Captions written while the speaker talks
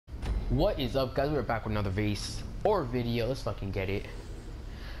What is up, guys? We're back with another race or video. Let's fucking get it.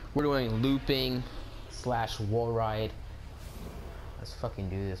 We're doing looping slash wall ride. Let's fucking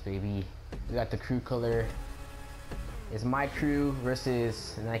do this, baby. We got the crew color. It's my crew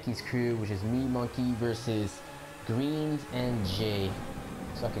versus Nike's crew, which is me, Monkey, versus Greens and Jay.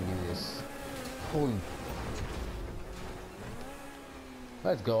 Let's fucking do this. Holy.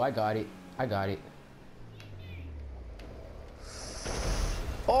 Let's go. I got it. I got it.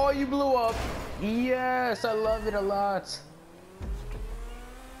 Oh, you blew up. Yes, I love it a lot.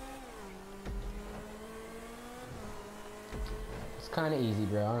 It's kind of easy,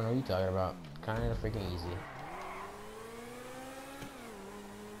 bro. I don't know what you're talking about. Kind of freaking easy.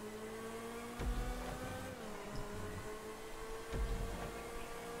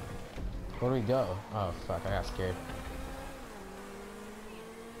 Where do we go? Oh, fuck. I got scared.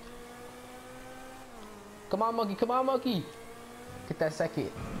 Come on, Monkey. Come on, Monkey. Get that second.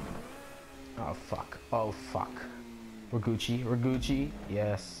 Oh, fuck. Oh, fuck. We're Gucci. We're Gucci.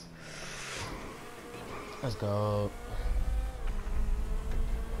 Yes. Let's go.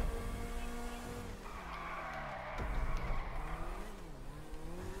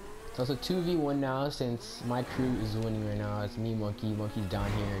 So it's a 2v1 now since my crew is winning right now. It's me, Monkey. Monkey's down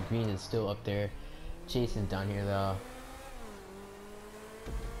here. Green is still up there. Jason's down here, though.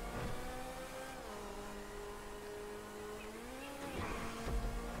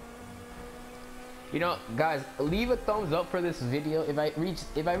 You know, guys, leave a thumbs up for this video. If I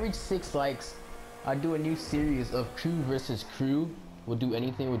reach 6 likes, I'll do a new series of crew versus crew. We'll do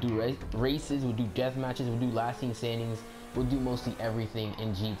anything. We'll do races. We'll do death matches. We'll do lasting standings. We'll do mostly everything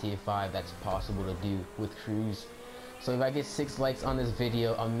in GTA 5 that's possible to do with crews. So if I get 6 likes on this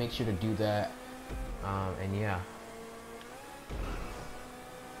video, I'll make sure to do that. And yeah.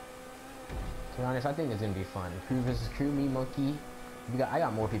 To be honest, I think it's gonna be fun. Crew versus crew, me, Monkey. I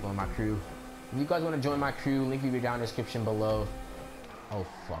got more people in my crew. If you guys want to join my crew, link will be down in the description below. Oh,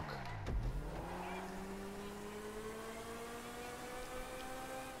 fuck.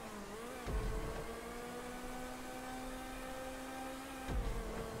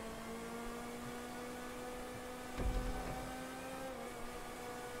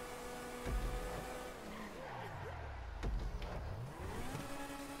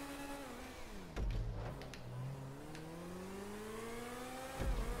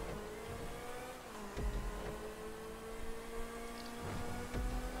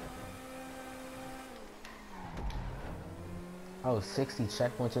 Oh, 60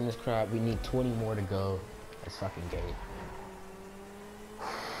 checkpoints in this crap. We need 20 more to go. Let's fucking get it.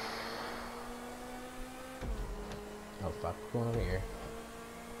 Oh, fuck. What's going over here?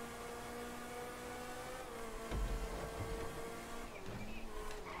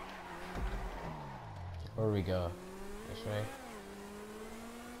 Where do we go? This way?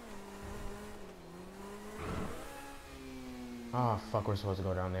 Oh, fuck. We're supposed to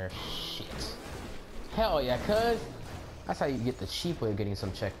go down there. Shit. Hell yeah, cuz. That's how you get the cheap way of getting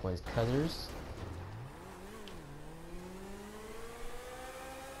some checkpoints, cuzzers.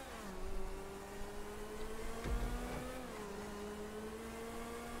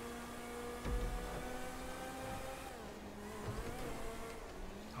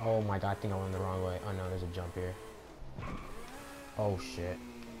 Oh my god, I think I went the wrong way. Oh no, there's a jump here. Oh shit.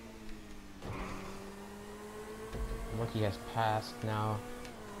 Monkey has passed now.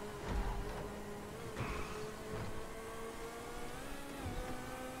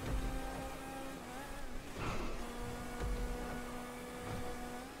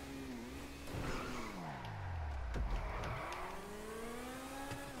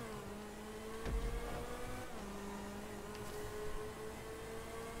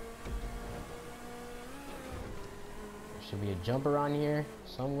 Should be a jump around here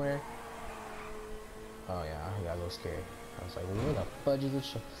somewhere. Oh yeah, I got a little scared. I was like, where the fudge is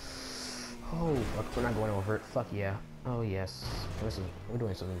this? Oh, fuck, we're not going over it. Fuck yeah. Oh yes. Listen, we're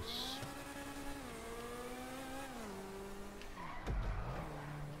doing something.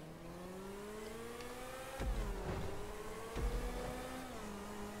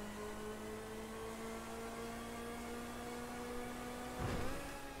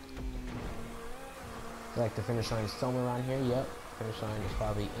 Like the finish line is somewhere around here. Yep, finish line is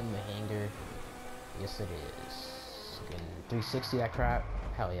probably in the hangar. Yes, it is. Fucking 360 that crap.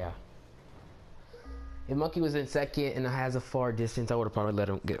 Hell yeah. If Monkey was in second and has a far distance, I would have probably let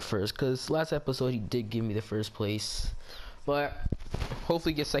him get first. Cause last episode he did give me the first place, but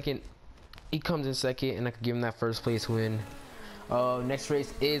hopefully get second. He comes in second, and I could give him that first place win. Next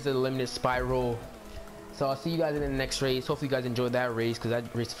race is a limited spiral. So I'll see you guys in the next race. Hopefully you guys enjoyed that race, because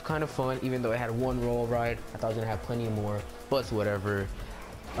that race was kind of fun, even though it had one roll ride. I thought I was gonna have plenty more, but it's whatever.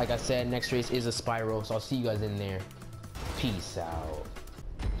 Like I said, next race is a spiral, so I'll see you guys in there. Peace out.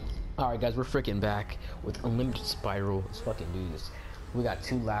 Alright guys, we're freaking back with unlimited spiral. Let's fucking do this. We got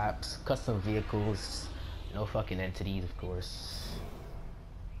 2 laps, custom vehicles, no fucking entities, of course.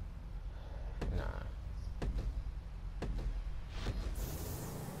 Nah.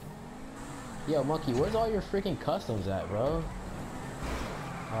 Yo, Monkey, where's all your freaking customs at, bro?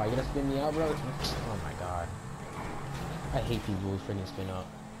 Oh, you gonna spin me out, bro? Oh my god. I hate people who freaking spin up.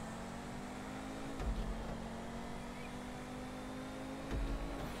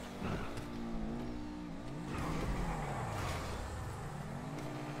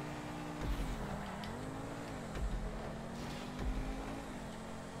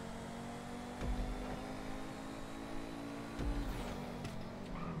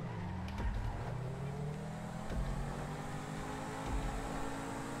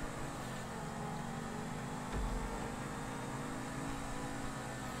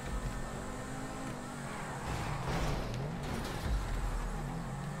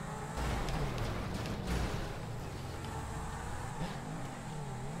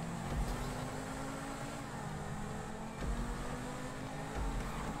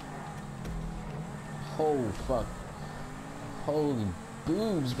 Oh fuck. Holy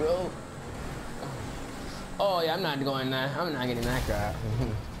boobs, bro. Oh yeah, I'm not going that. I'm not getting that crap.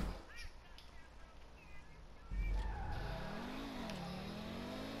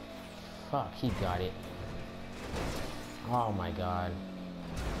 Fuck, he got it. Oh my god.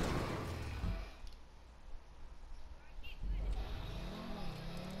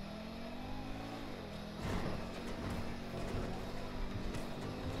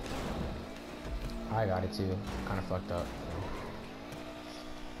 I got it too. Kind of fucked up.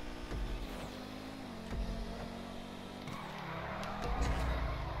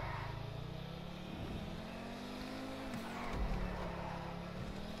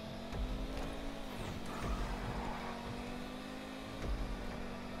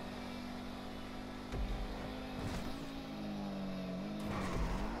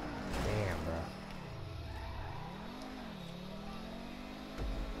 Damn, bro.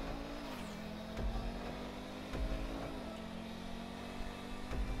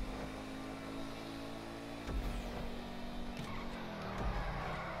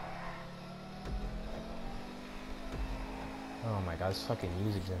 Oh my god, this fucking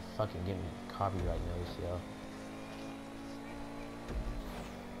music's gonna fucking get me copyright notice, yo.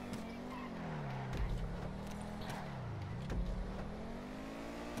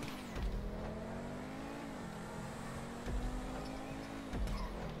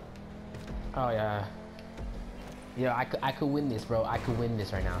 Oh yeah. Yeah, I could win this, bro. I could win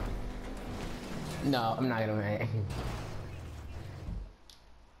this right now. No, I'm not gonna win it.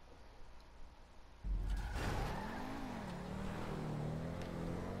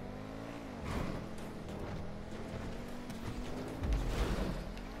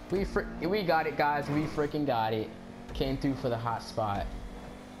 We got it, guys. We freaking got it. Came through for the hot spot.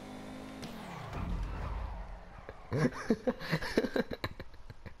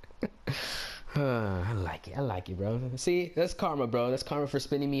 I like it. I like it, bro. See, that's karma, bro. That's karma for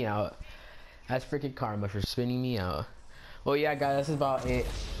spinning me out. That's freaking karma for spinning me out. Well, yeah, guys, that's about it.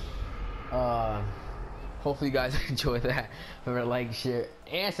 Hopefully you guys enjoyed that. Remember to like, share,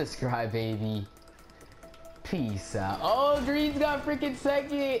 and subscribe, baby. Peace out. Oh, Green's got freaking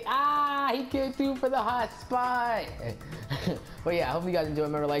second. Ah, he came through for the hot spot. But yeah, I hope you guys enjoyed.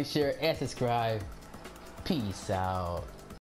 Remember to like, share, and subscribe. Peace out.